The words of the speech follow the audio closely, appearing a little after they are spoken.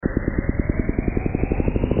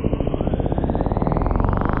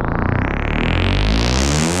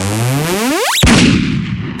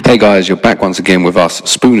Hey guys, you're back once again with us,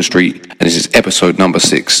 Spooner Street, and this is episode number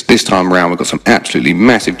 6. This time around we've got some absolutely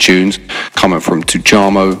massive tunes coming from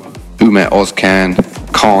Tujamo, Umet Ozcan,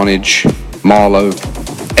 Carnage, Marlowe,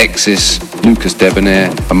 Exis, Lucas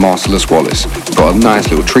Debonair and Marcellus Wallace. Got a nice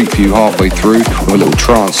little treat for you halfway through with a little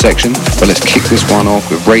trance section, but let's kick this one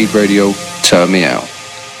off with Rave Radio, Turn Me Out.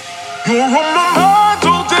 You're on my mind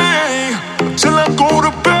all day till I go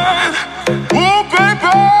to bed. Oh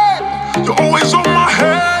baby, you're always on my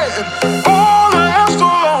head. All I ask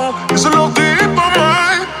for is a little deep of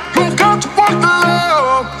mine. You've got to work the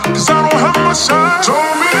love, 'cause I don't have much time.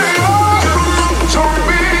 Turn me out, turn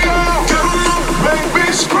me out. Make me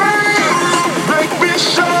scream, make me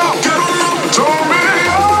shout. Turn me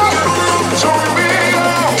out, turn me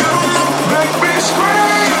out. Make me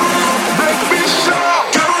scream, make me shout.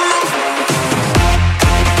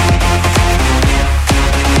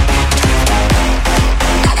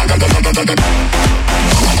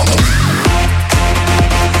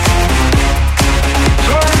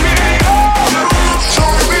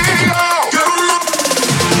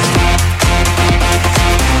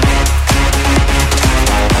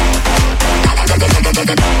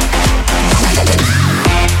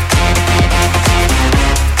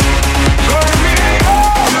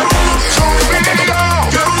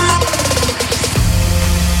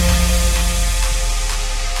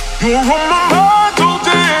 You're on my mind all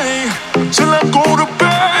day till I go to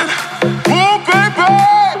bed. Oh baby,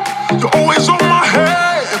 you're always on my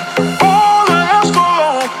head. All I ask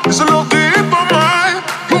for is a little deep of mine.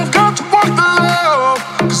 You've got to work the love,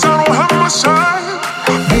 'cause I don't have much time.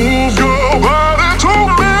 Move your body to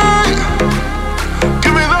me.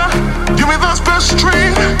 Give me that special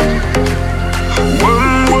treat.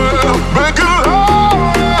 When we're making love,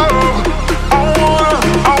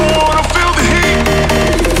 I wanna feel the heat.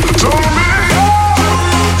 Turn me out,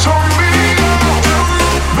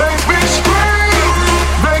 make me scream,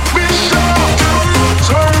 make me shout.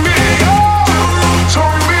 Turn me out,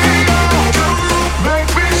 make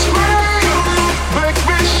me scream, make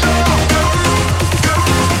me shout.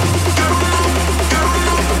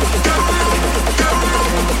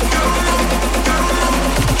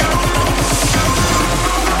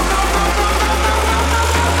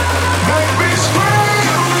 Make me scream,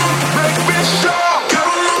 make me shout.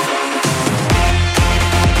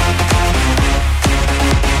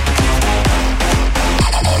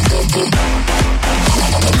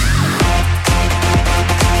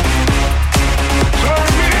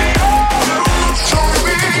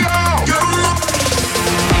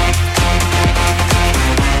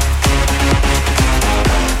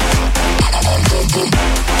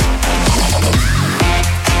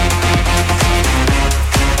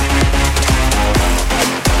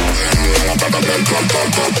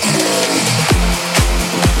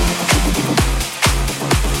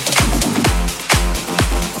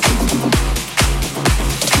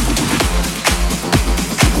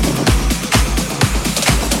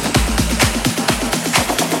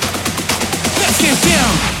 Let's get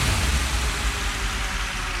down.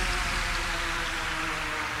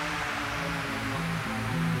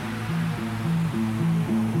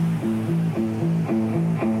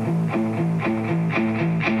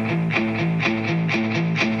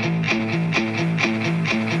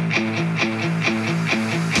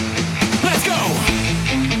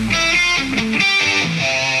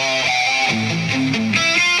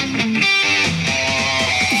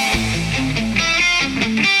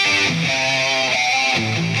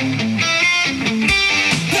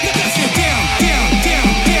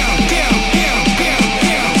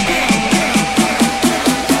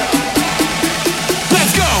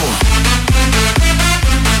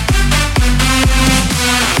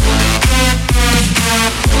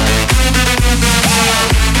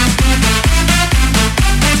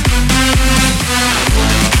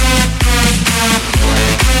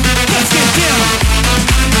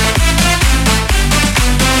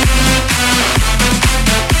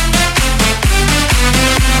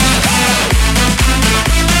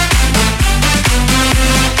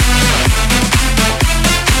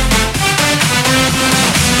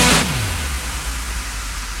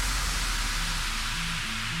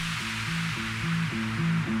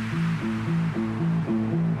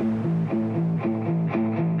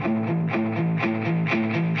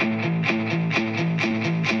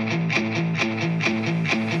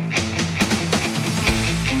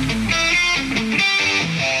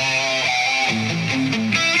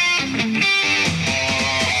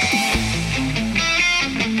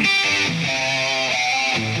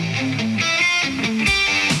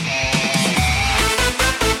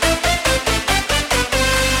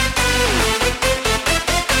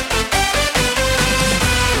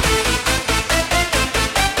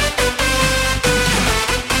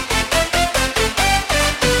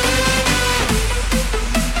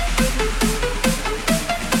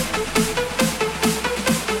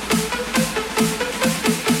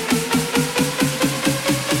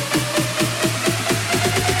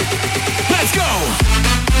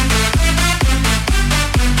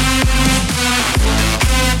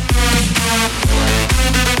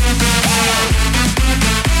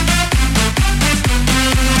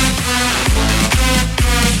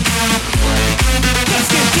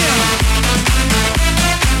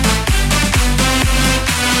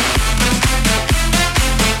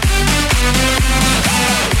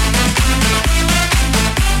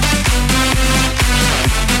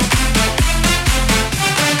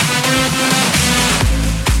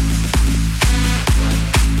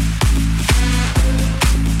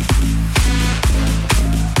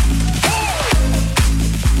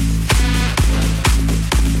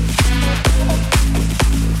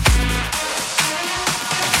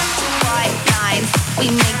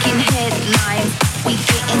 headlines. We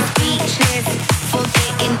getting speechless,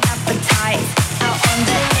 forgetting appetite. Out on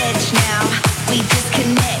the edge now, we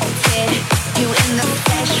disconnected. You in the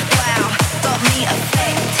flesh, wow, got me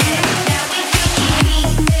affected. Now we getting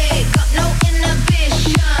heated, got no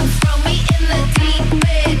inhibition. Throw me in the deep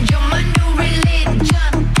end, you're my new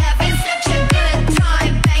religion. Having such a good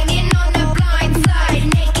time, banging on the blind side.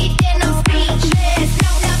 Naked and I'm speechless,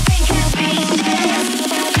 no, nothing can beat this.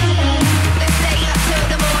 Let's stay up till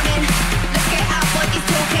the morning. Let's get our bodies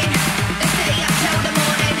talking. Let's stay up till the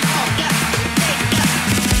morning. Oh yeah,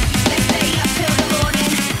 let's stay up till the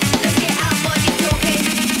morning. Let's get our bodies talking.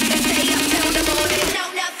 Let's stay up till the morning. No,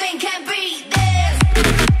 nothing can beat this.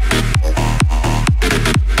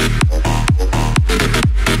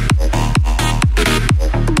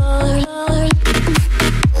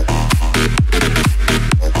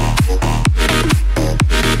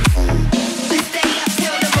 Let's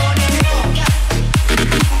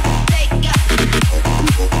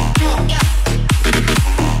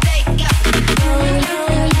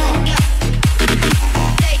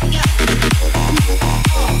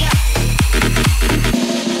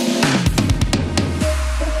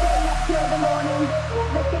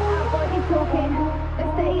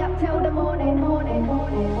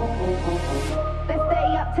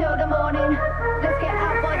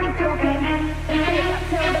stay up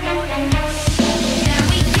till the morning. Oh yeah,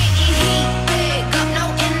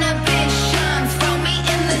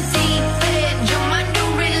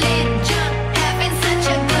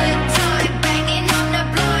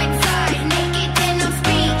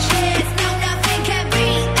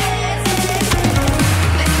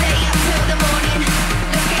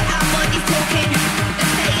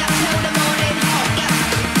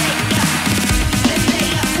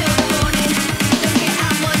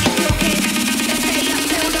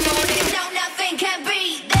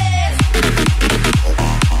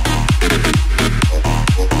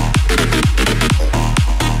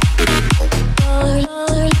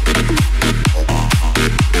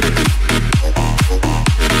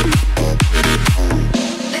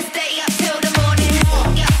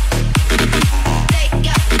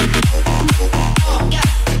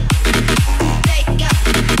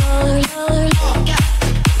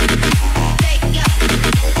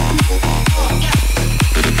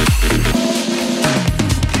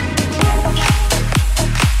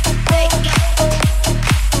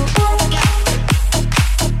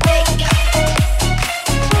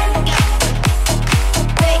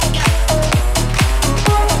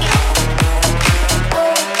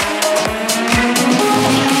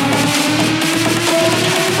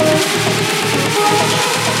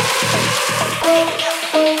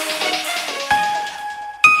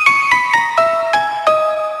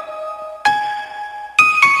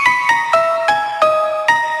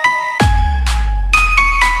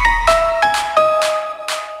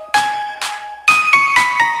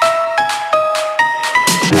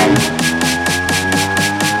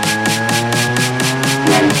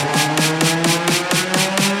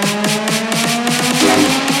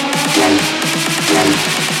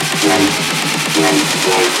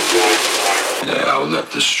 Now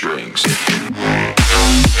let the strings.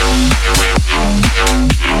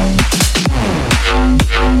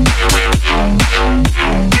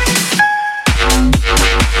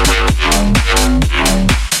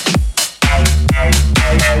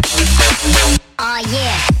 oh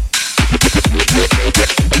yeah.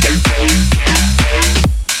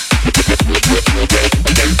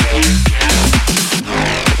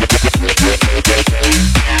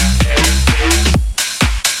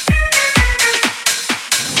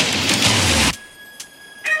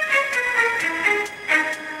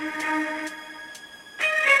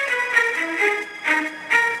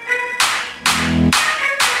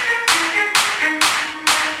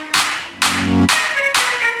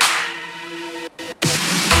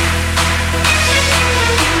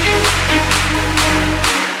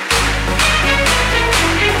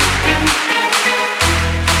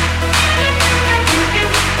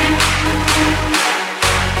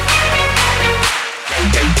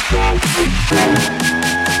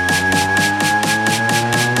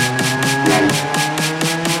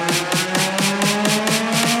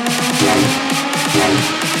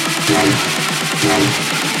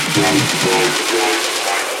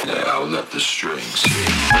 Now let the strings.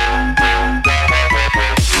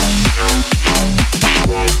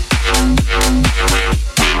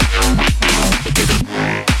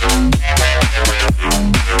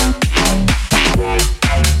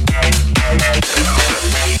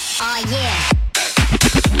 Oh yeah.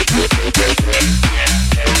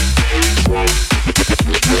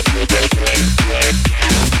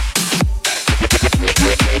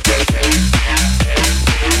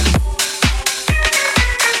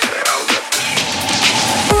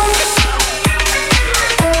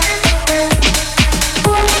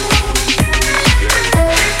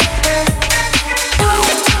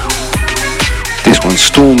 on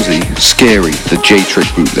Stormzy, Scary, the J-Trick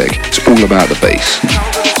bootleg. It's all about the bass.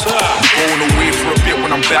 Going away for a bit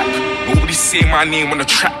when I'm back. Nobody say my name on the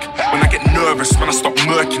track. When I get nervous, man, I stop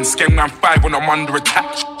murking. Scaring round 5 when I'm under attack.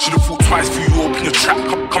 Should've thought twice before you open your trap.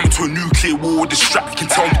 Coming to a nuclear war, distract. Can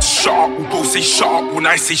tell me to shut up, we'll both say shut up. When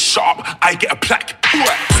I say shut up, I get a plaque.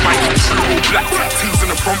 Smite true all black. Teams in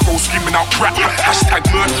the front row screaming out rap. Hashtag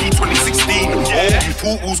Murky 2016. Oh, you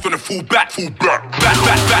thought who's gonna fall back? Fall back. Back,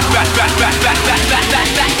 back, back, back, back, back, back, back, back,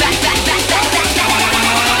 back, back, back, back, back, back, back.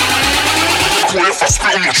 If I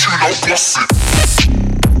spit on your tune, I'll bust it.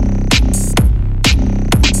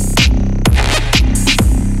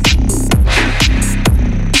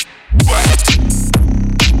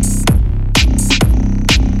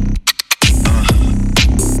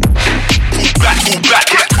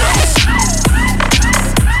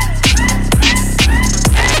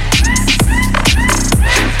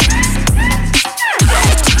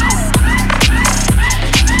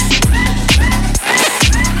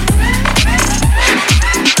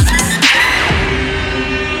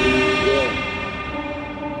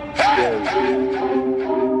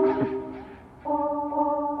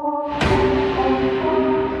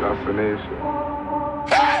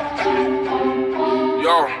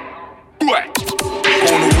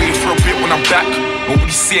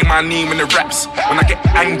 My name in the raps. When I get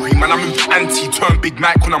angry, man, I move anti. Turn Big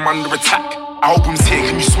Mac when I'm under attack. Albums here,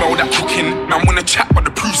 can you smell that cooking? Man, wanna chat, but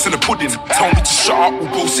the proof's in the pudding. Tell me to shut up,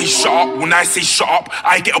 we'll both say shut up. When I say shut up,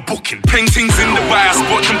 I get a booking. Paintings in the bias,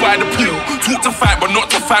 spot them by the pool. Talk to fight, but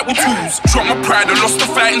not to fight with tools. Drop my pride, I lost the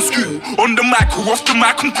fight in school. On the mic or off the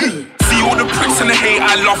mic, I'm cool. See all the pricks and the hate,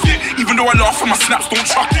 I love it. Even though I laugh and my snaps don't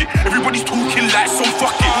chuck it. Everybody's talking like, so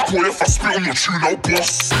fuck it. Boy, if I spit on your tune, I'll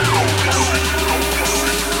bust.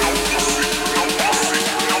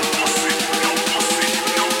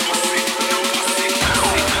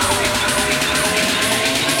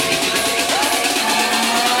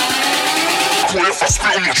 If I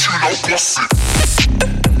spit on your tune, I'll bust it.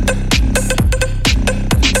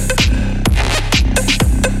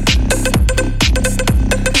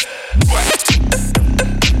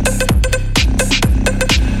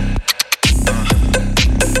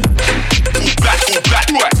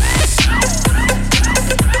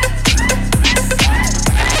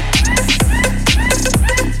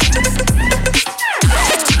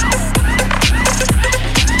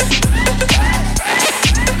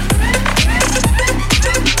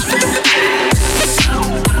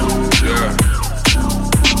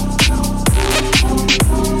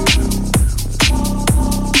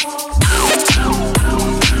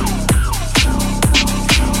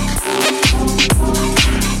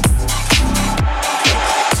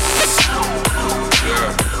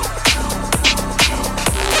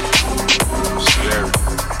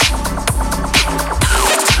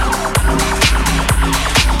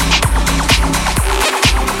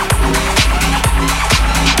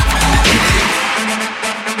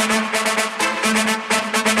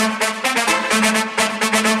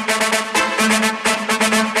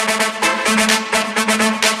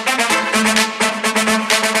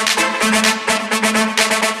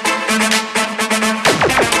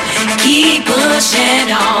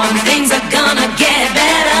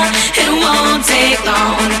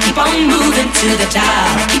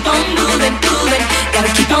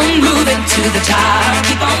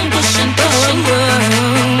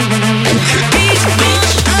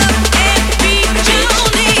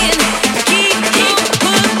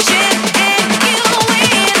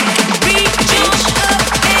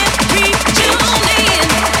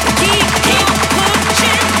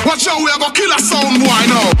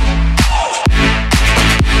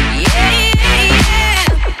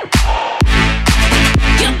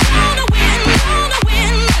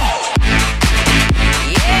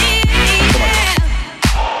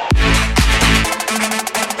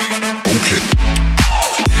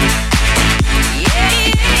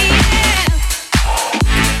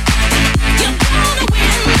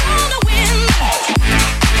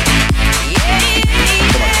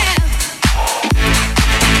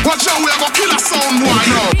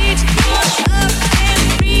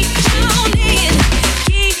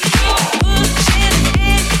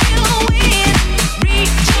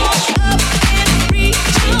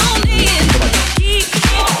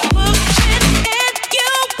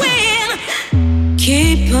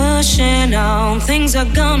 Things are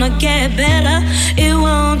gonna get better. It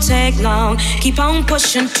won't take long. Keep on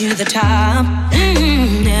pushing to the top.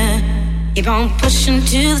 Yeah. Keep on pushing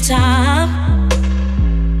to the top.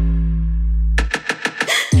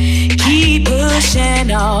 Keep pushing. pushing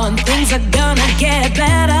on. Things are gonna get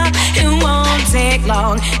better. It won't take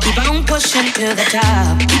long. Keep on pushing to the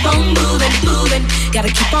top. Keep on moving, moving. Gotta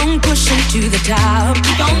keep on pushing to the top.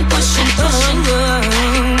 Keep on pushing, pushing.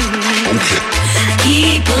 Okay.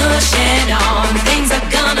 Keep pushing on. Things are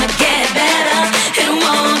gonna get better. It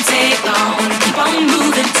won't take long. Keep on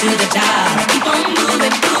moving to the top. Keep on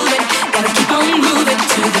moving, moving. Gotta keep on moving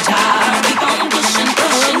to the top. Keep on pushing,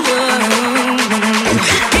 pushing.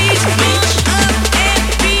 Reach up and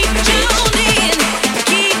reach on in.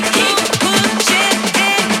 Keep pushing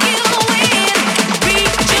and you win.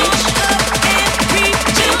 Reach up and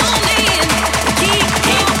reach on in. Keep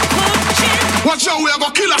pushing. Watch out, we are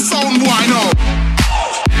gonna kill a sound boy now.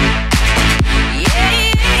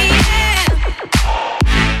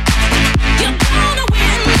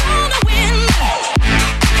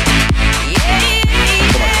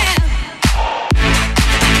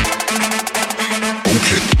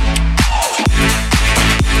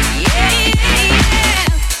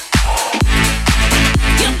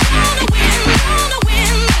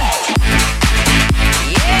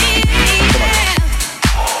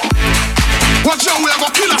 Watch out, we are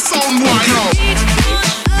gonna kill a sound boy now.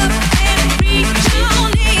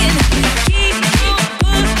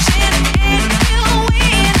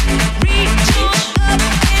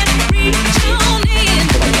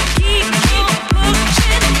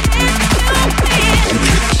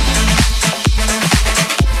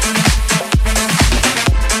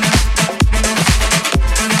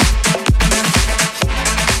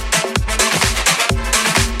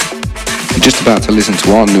 Just about to listen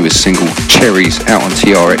to our newest single, Cherries, out on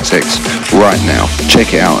TRXX right now.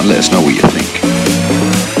 Check it out and let us know what you think.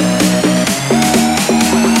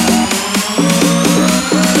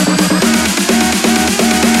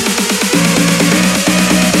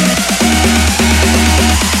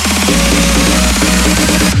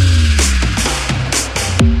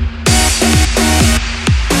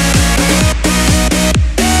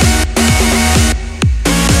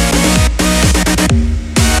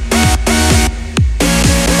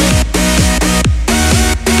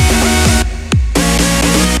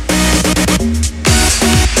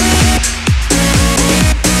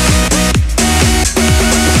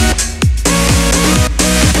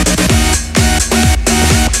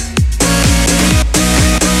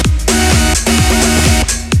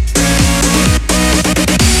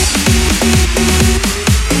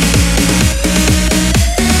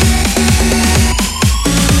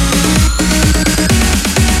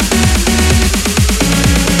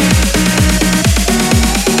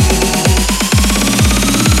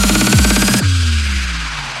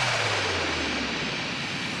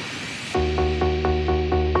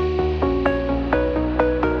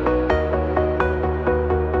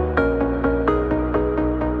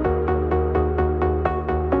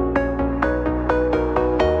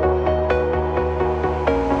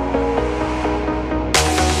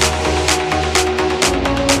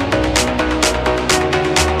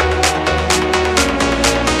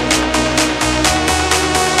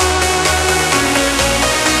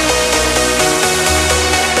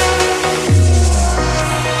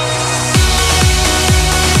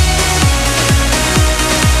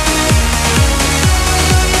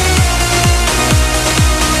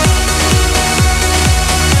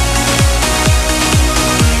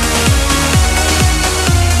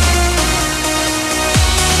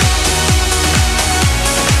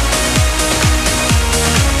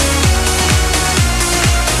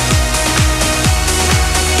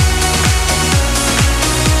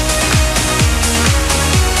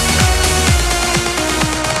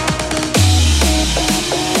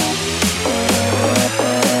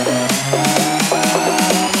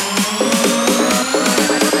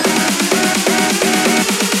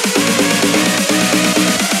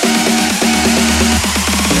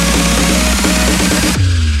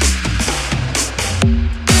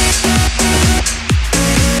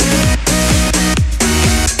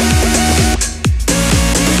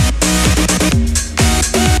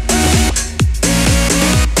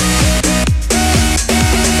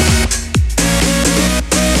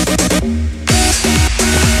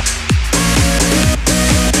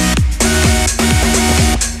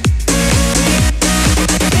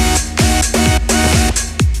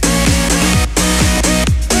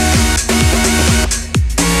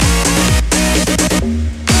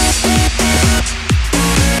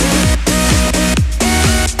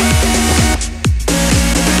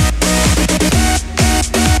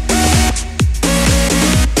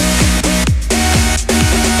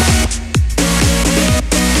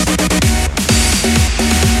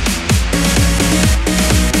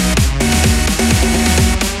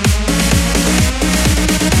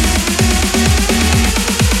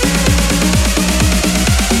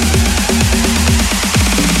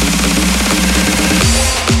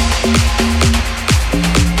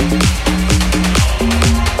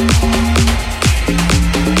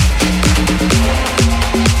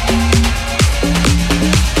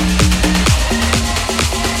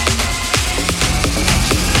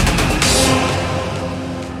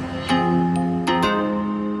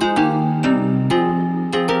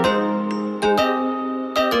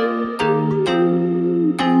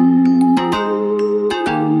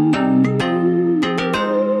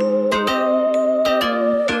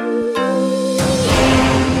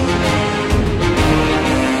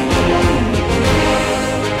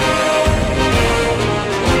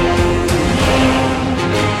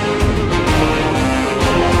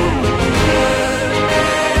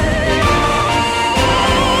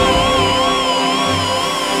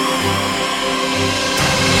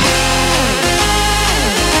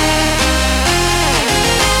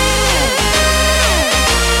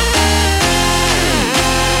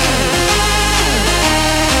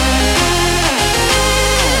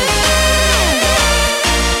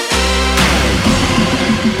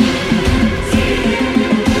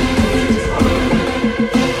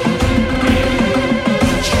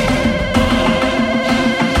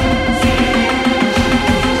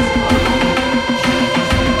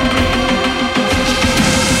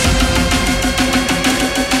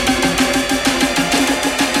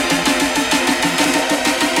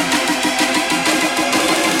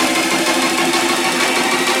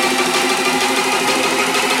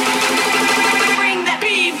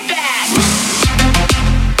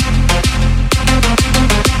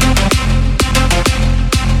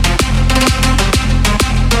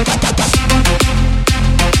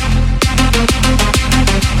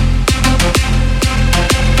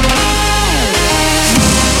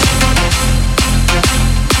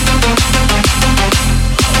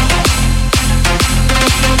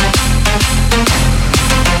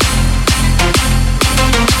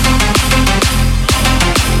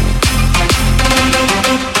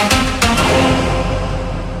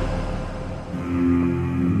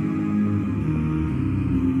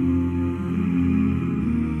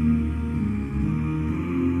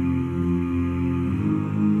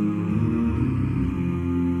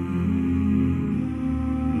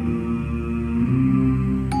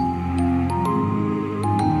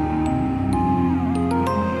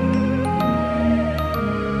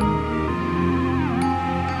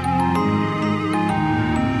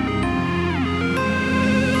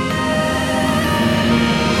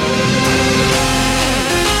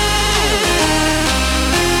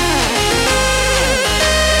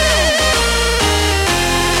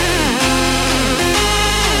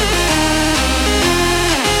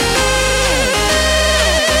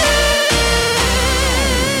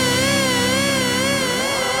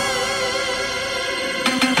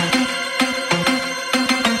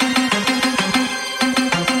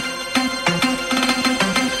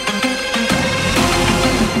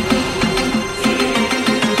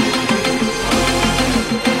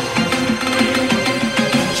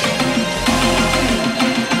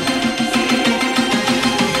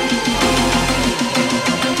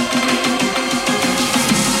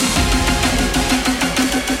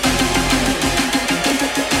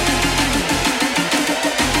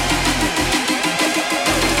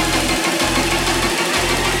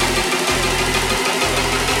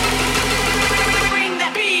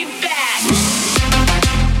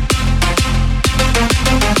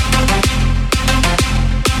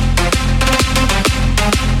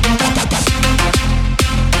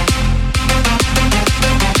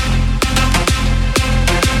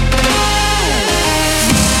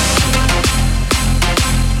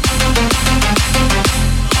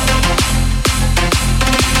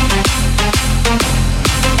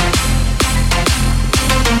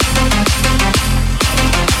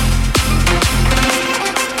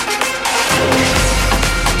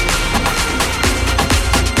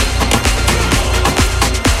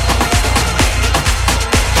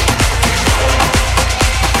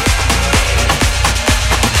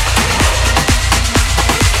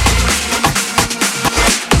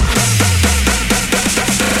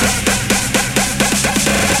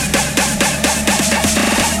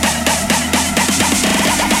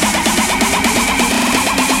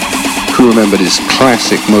 remember this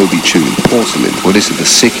classic Moby tune, Porcelain? Well, this is the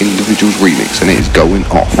Sick Individuals remix, and it is going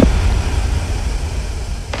off.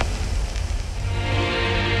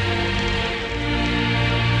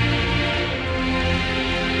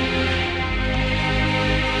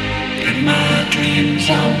 In my dreams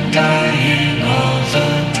I'm dying all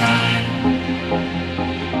the time.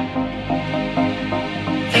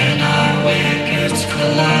 Then I wake, it's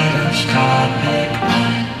kaleidoscopic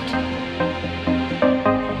mind.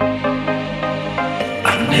 I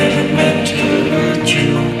never meant to hurt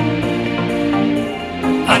you,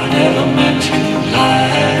 I never meant to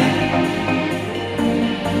lie.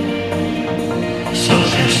 So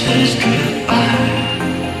this is goodbye.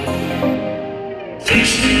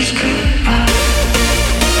 This is goodbye.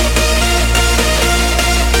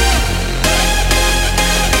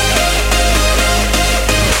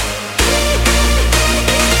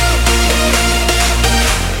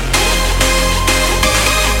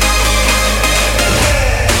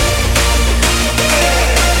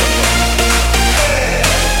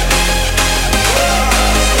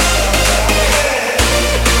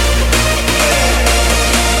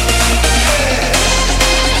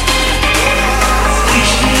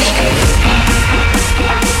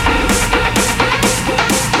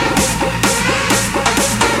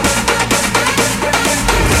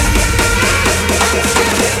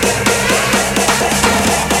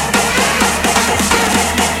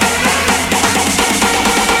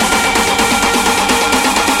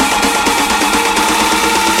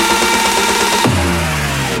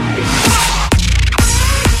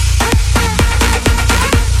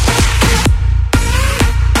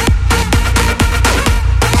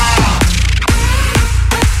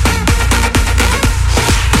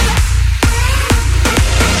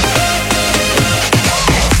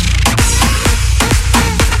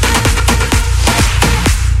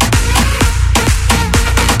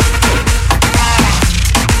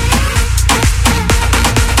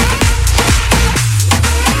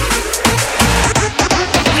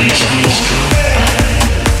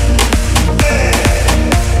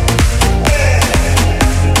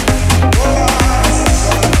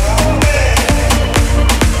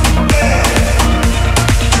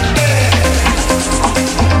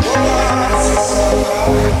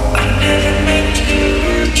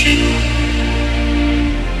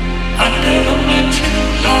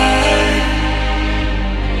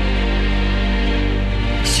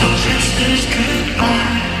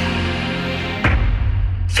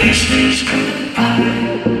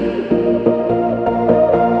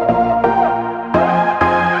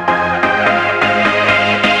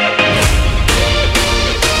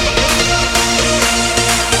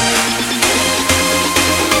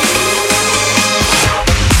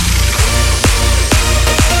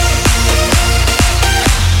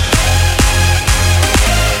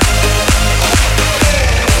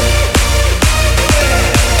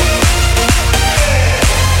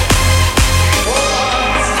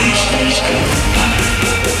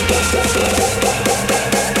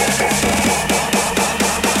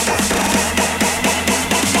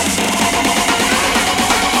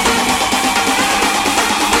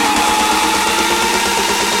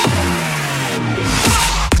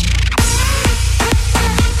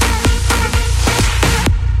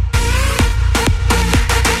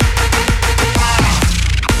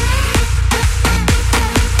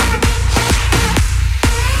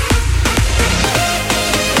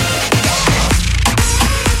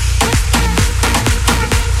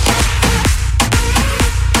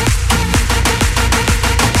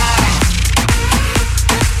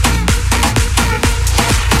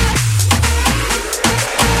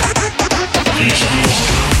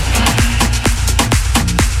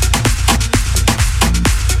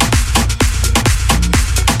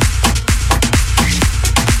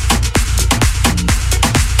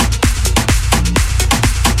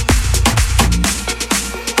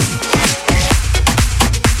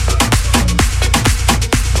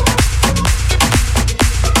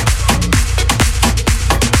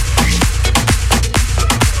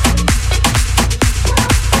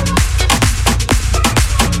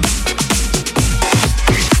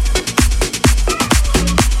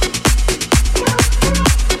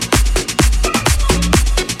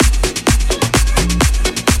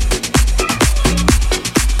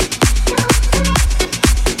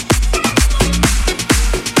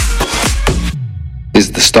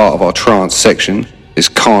 Start of our trance section is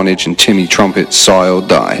Carnage and Timmy Trumpet's Sigh or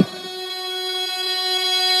Die.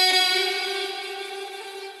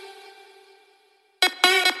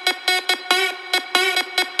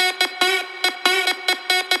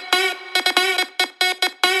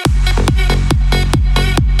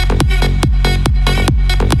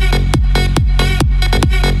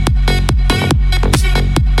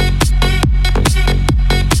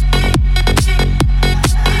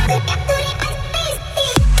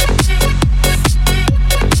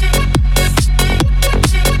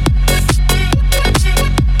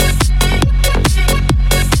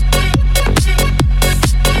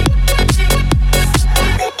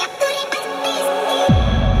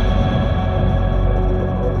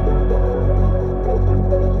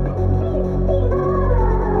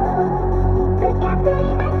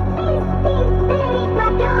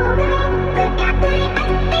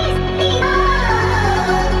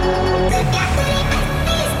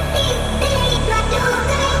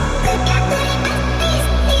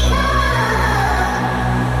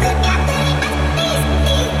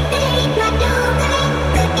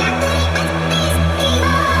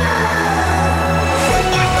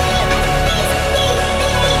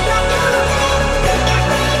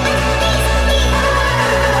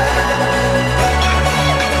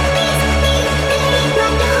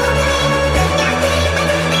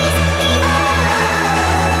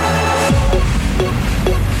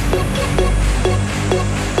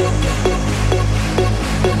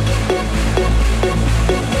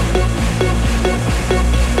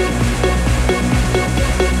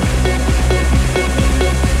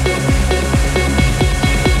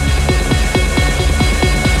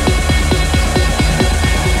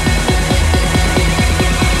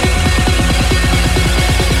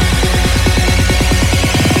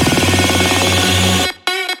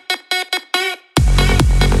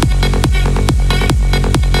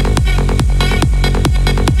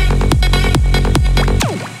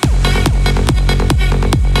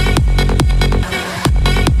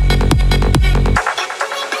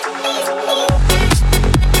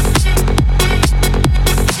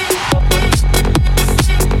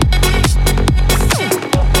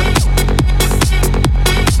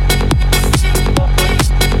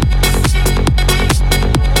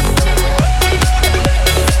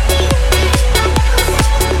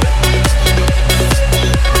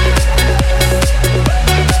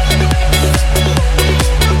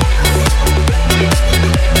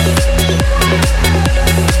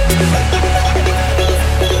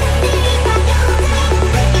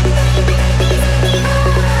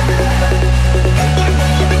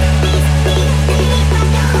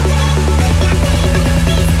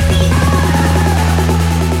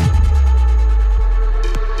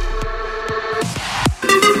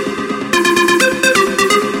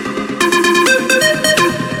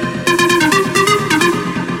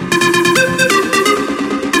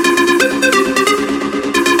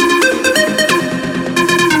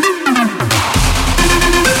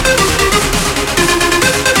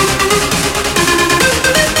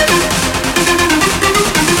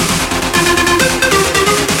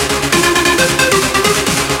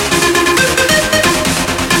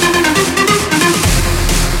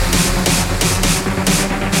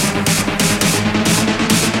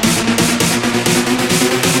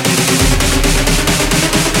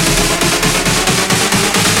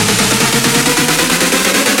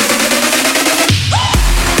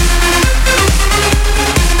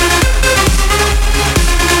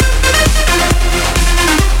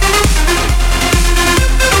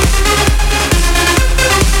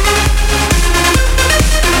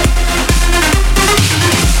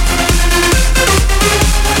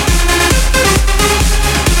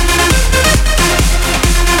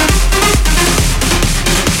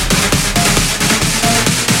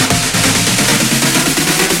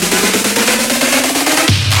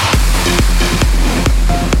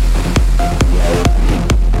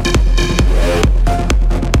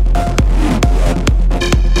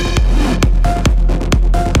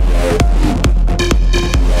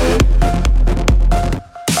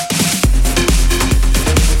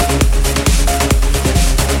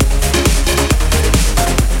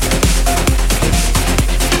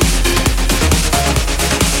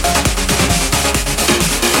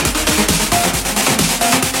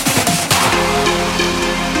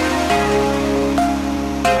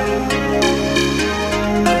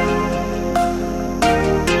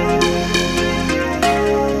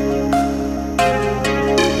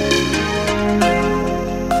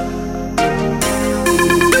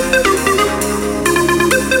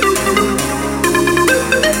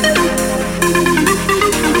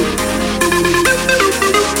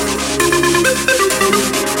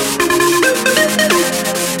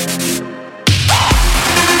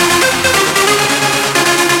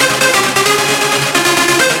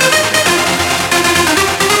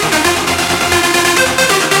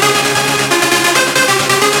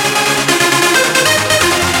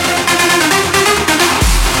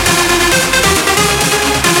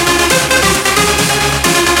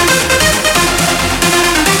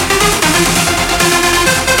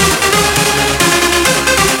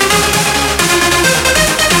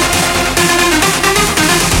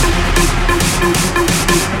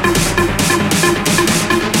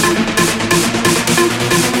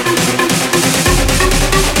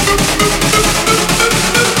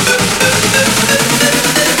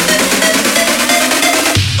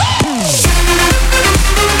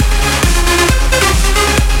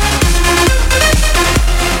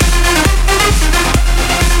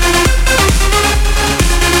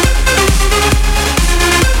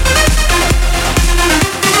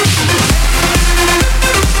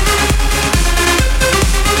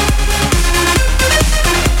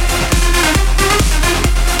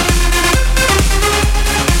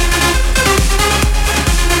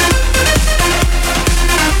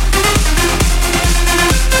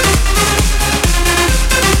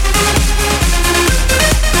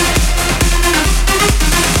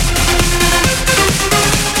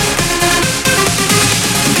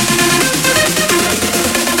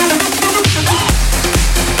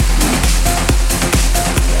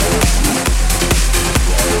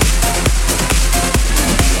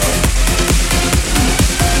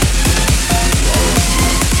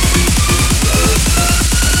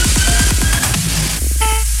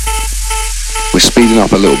 speeding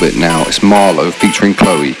up a little bit now. It's Marlo featuring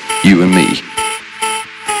Chloe, You and Me.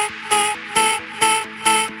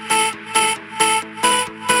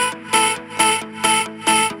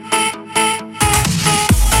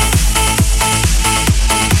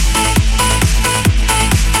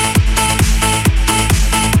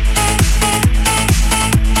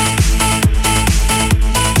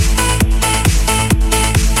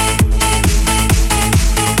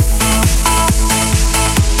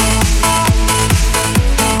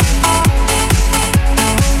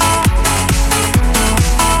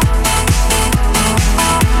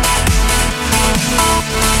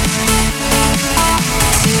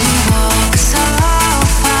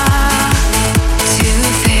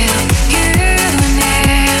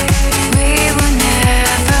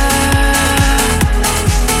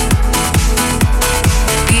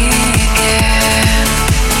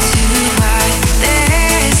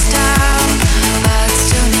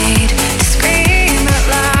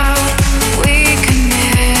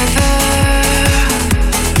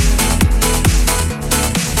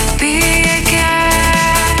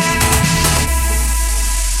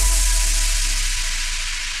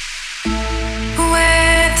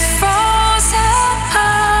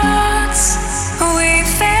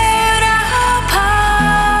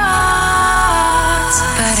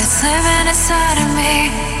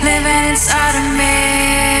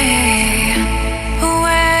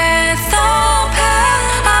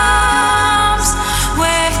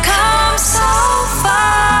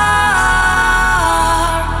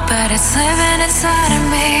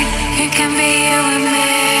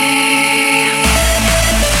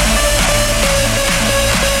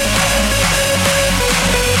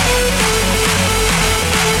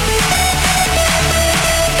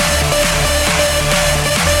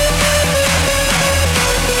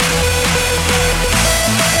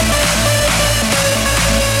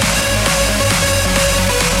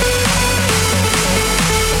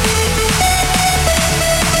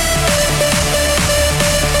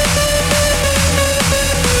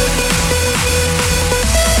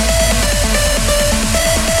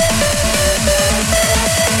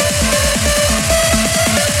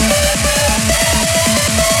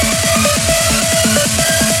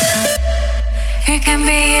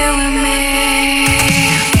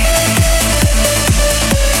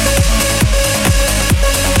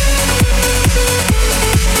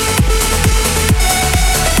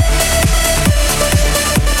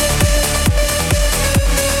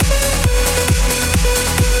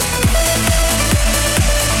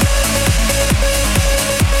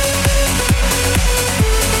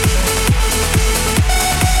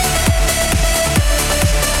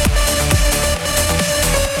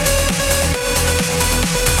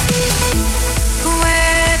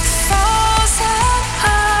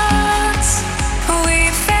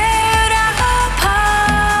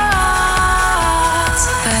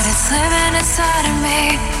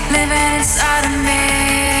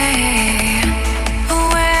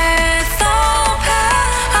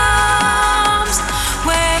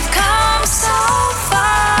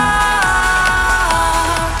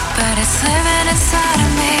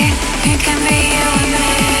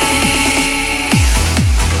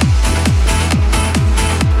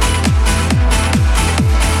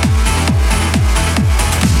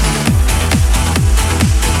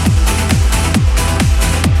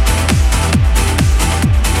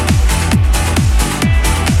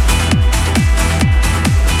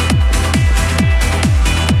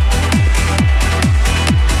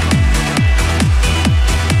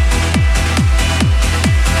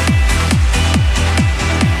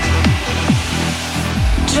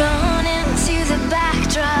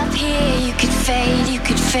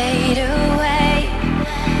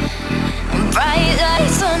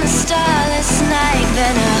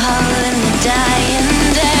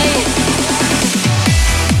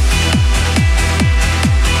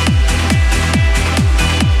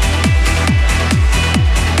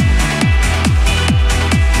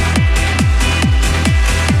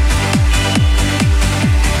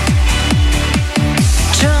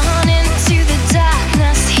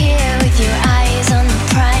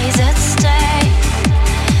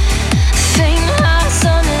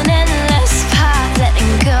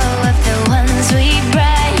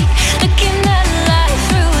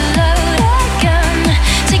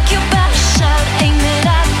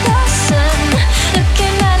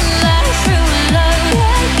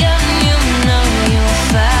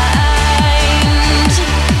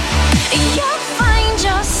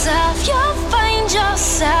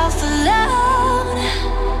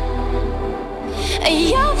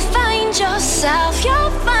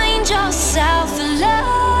 yourself alone.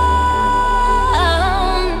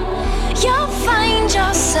 You'll find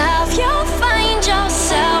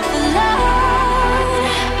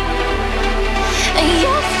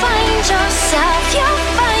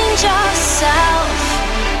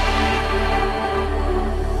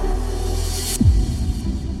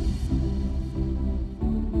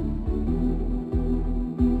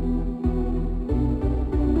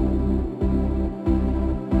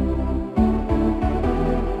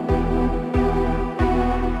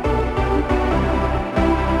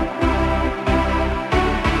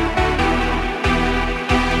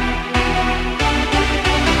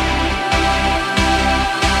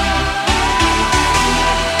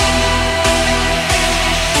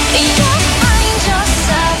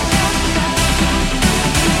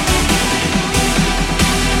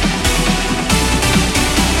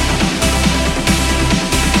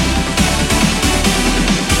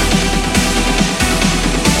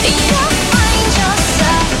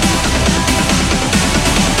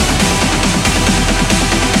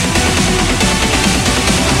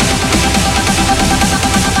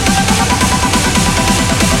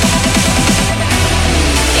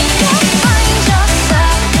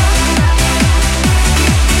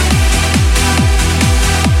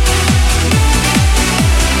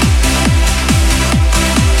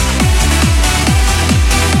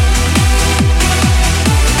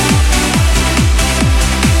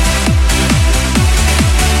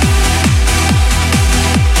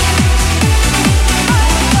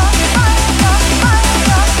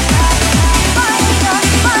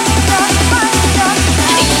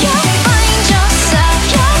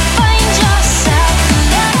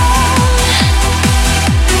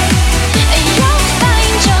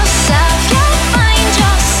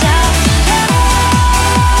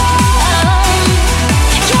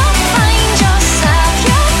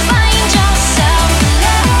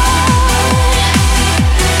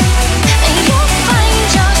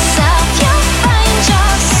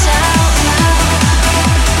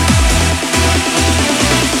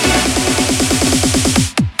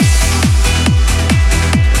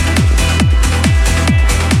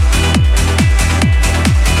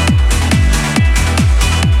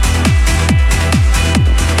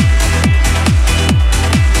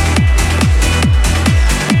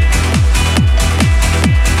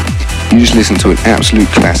just listened to an absolute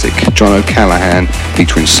classic, John O'Callaghan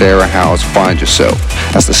featuring Sarah Howard's Find Yourself.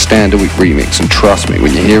 That's the Stand a Week remix, and trust me,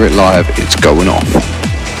 when you hear it live, it's going off.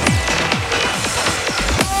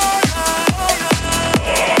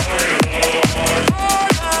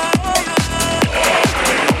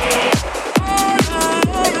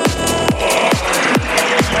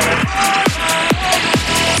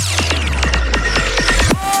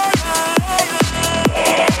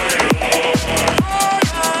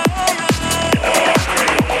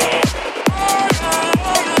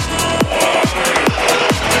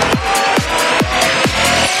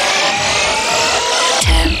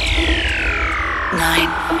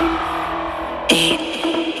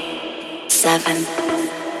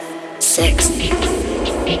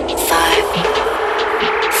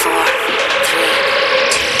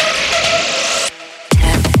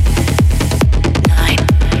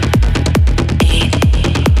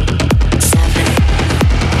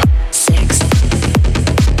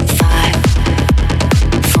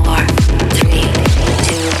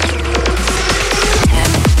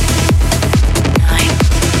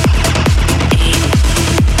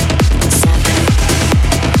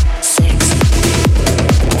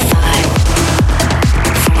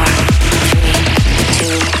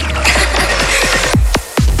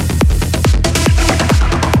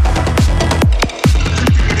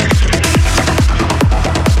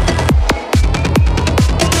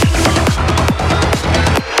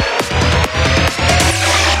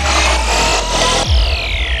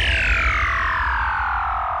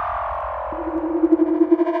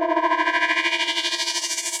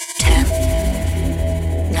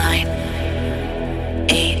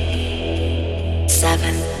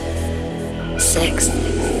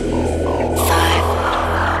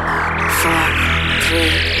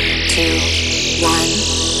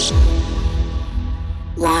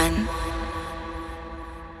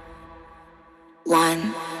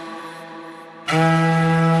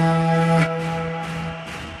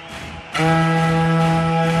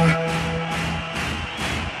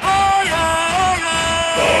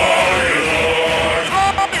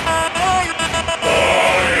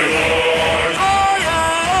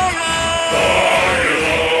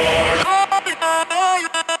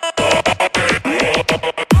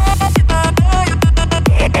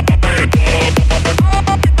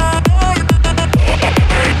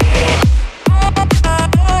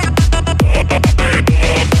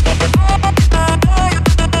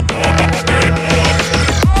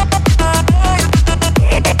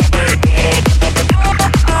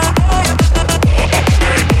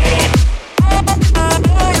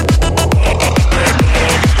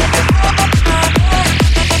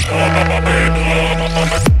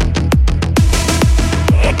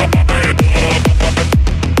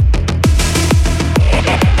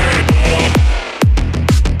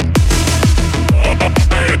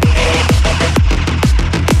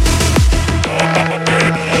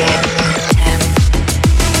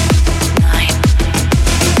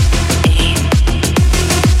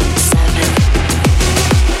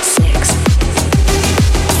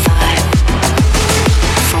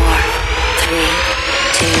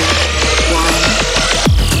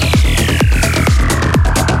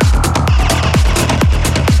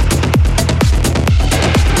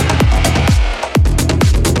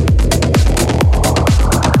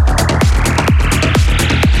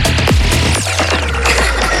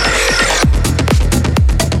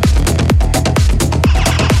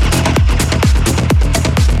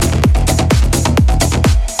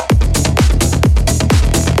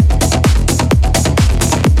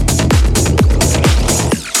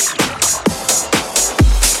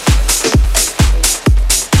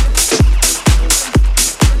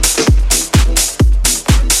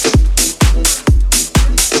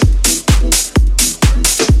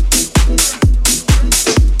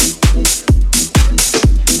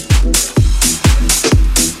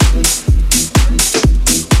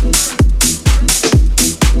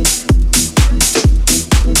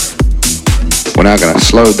 We're now going to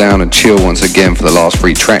slow down and chill once again for the last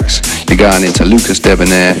 3 tracks. You're going into Lucas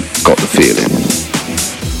Debonair, Got the Feeling.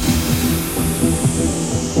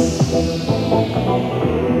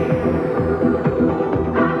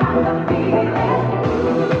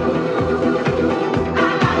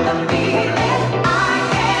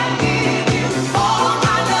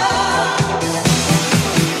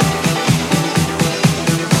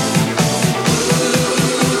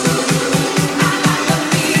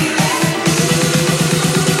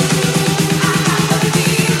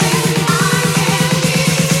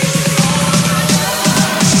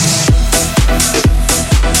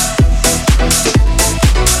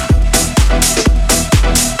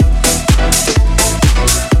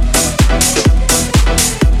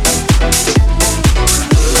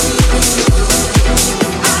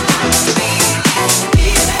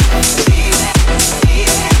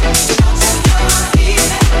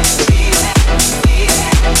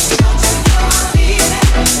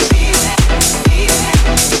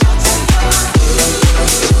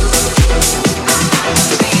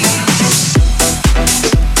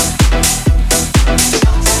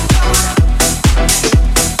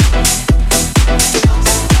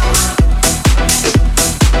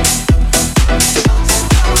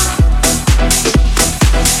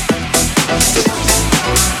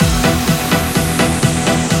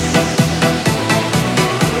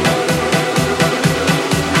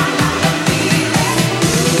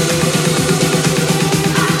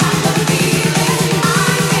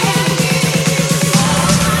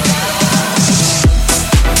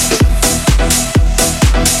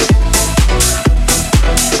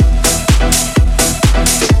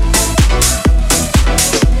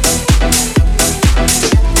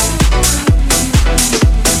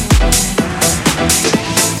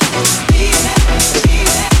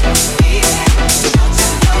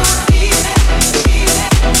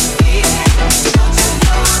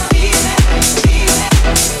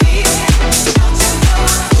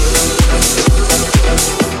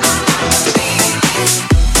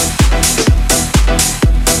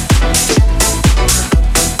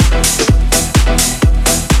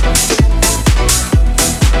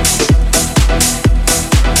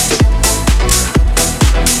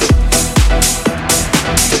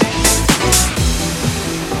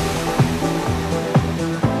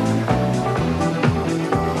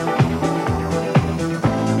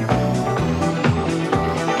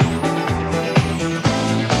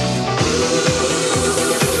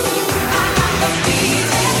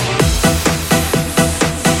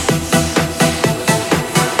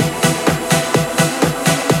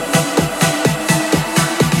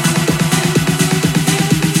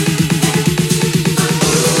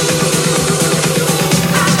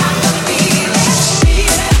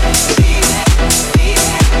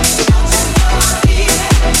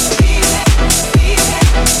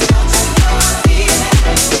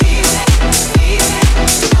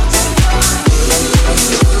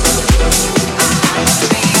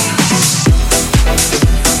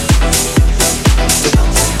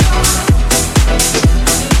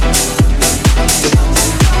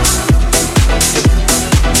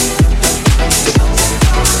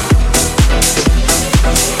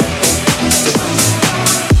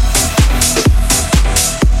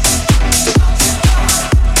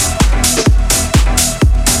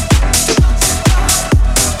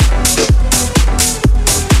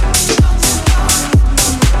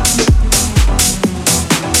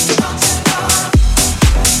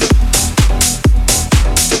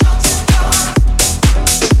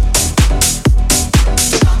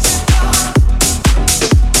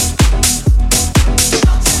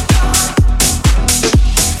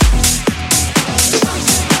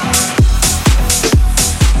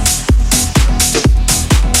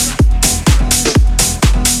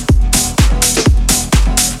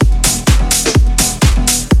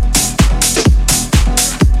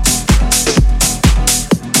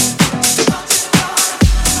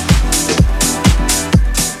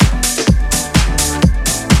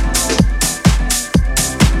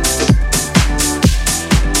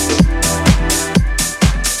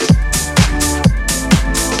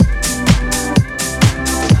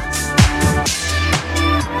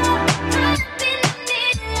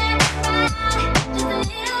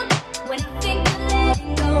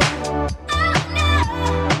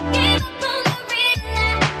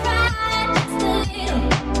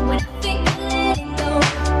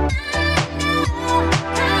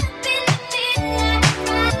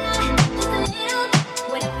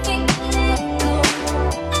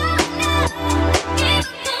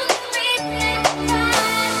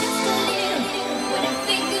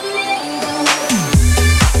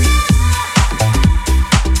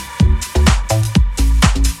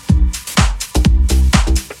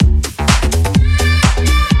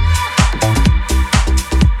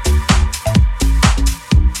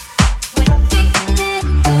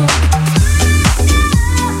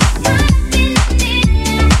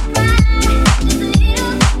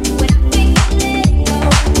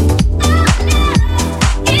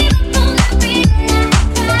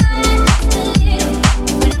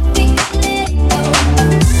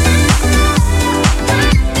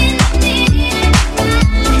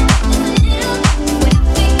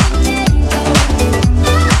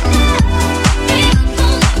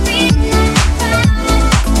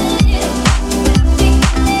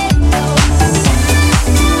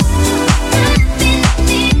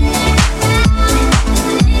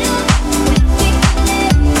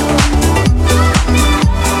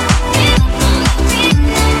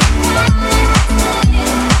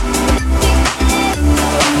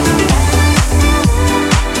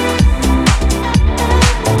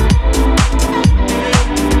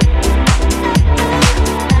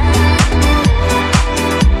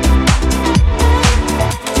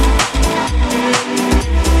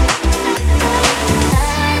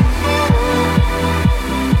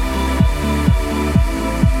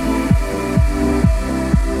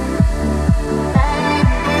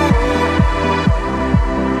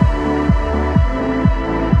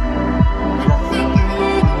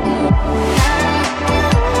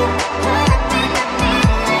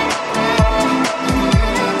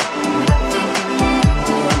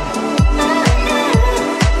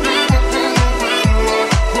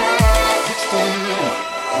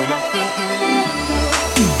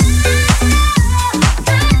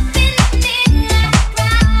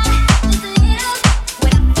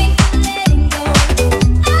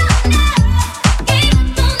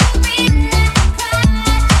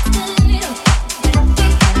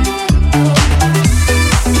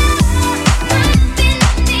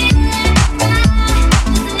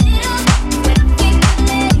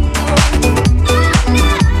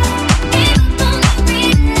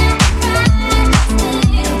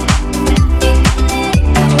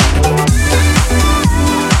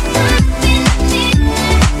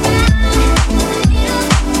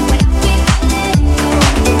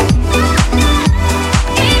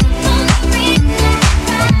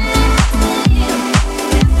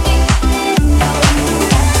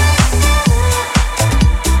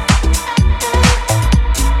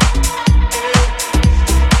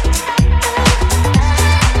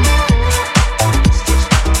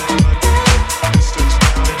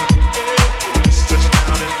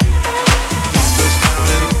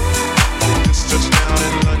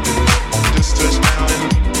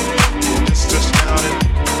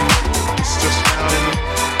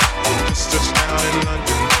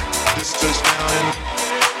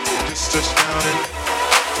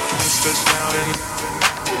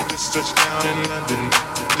 touchdown in London.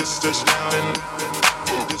 This touchdown in.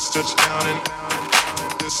 This touchdown in.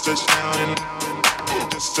 This touchdown in.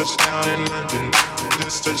 This touchdown in London.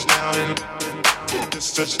 This touchdown in.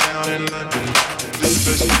 This touchdown in London. This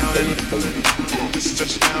touchdown in. This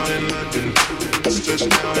touchdown in London. This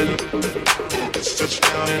touchdown in. This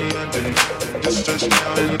touchdown in London. This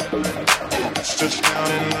touchdown in. This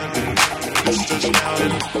touchdown in London. This touchdown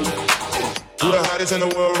in. We're the hottest in the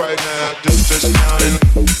world right now. This touchdown in.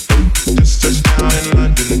 This touchdown in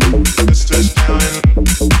London. This touchdown in.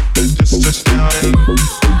 This touchdown in.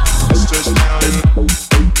 This touchdown in.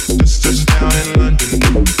 This touchdown in London.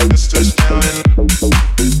 This touchdown in.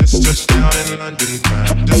 This touchdown in London.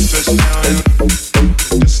 This touchdown in.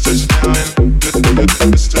 This touchdown in.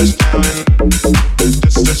 This touchdown in. This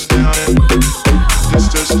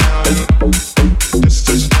touchdown in. This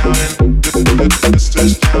touchdown in. This touchdown in. This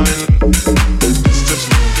touchdown in.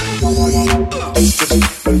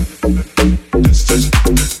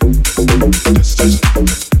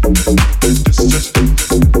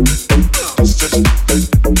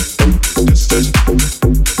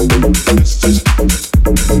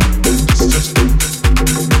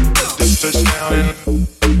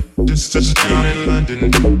 Touchdown in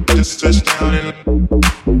London, this touchdown in,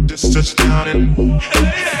 this touchdown in,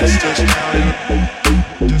 this touchdown in,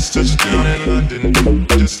 this touchdown in London,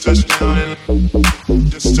 this touchdown in,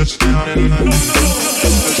 this touchdown in London, this touchdown in, this touchdown in London,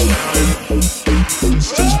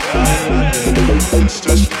 this touchdown in, this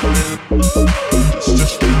touchdown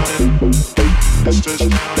in, this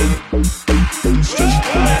touchdown in, this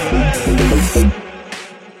touchdown in.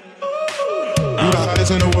 We're the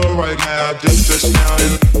hottest in the world right now, this touchdown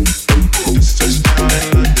in.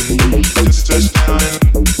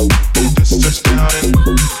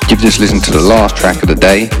 You've just listened to the last track of the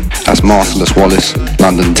day. That's Marcellus Wallace,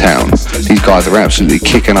 London Town. These guys are absolutely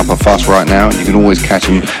kicking up a fuss right now. You can always catch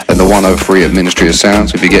them at the 103 at Ministry of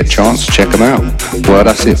Sounds. If you get a chance, check them out. Well,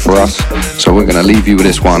 that's it for us. So we're going to leave you with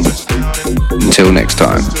this one. Until next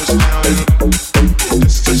time.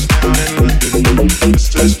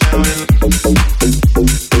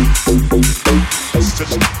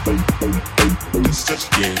 This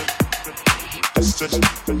touch, yeah.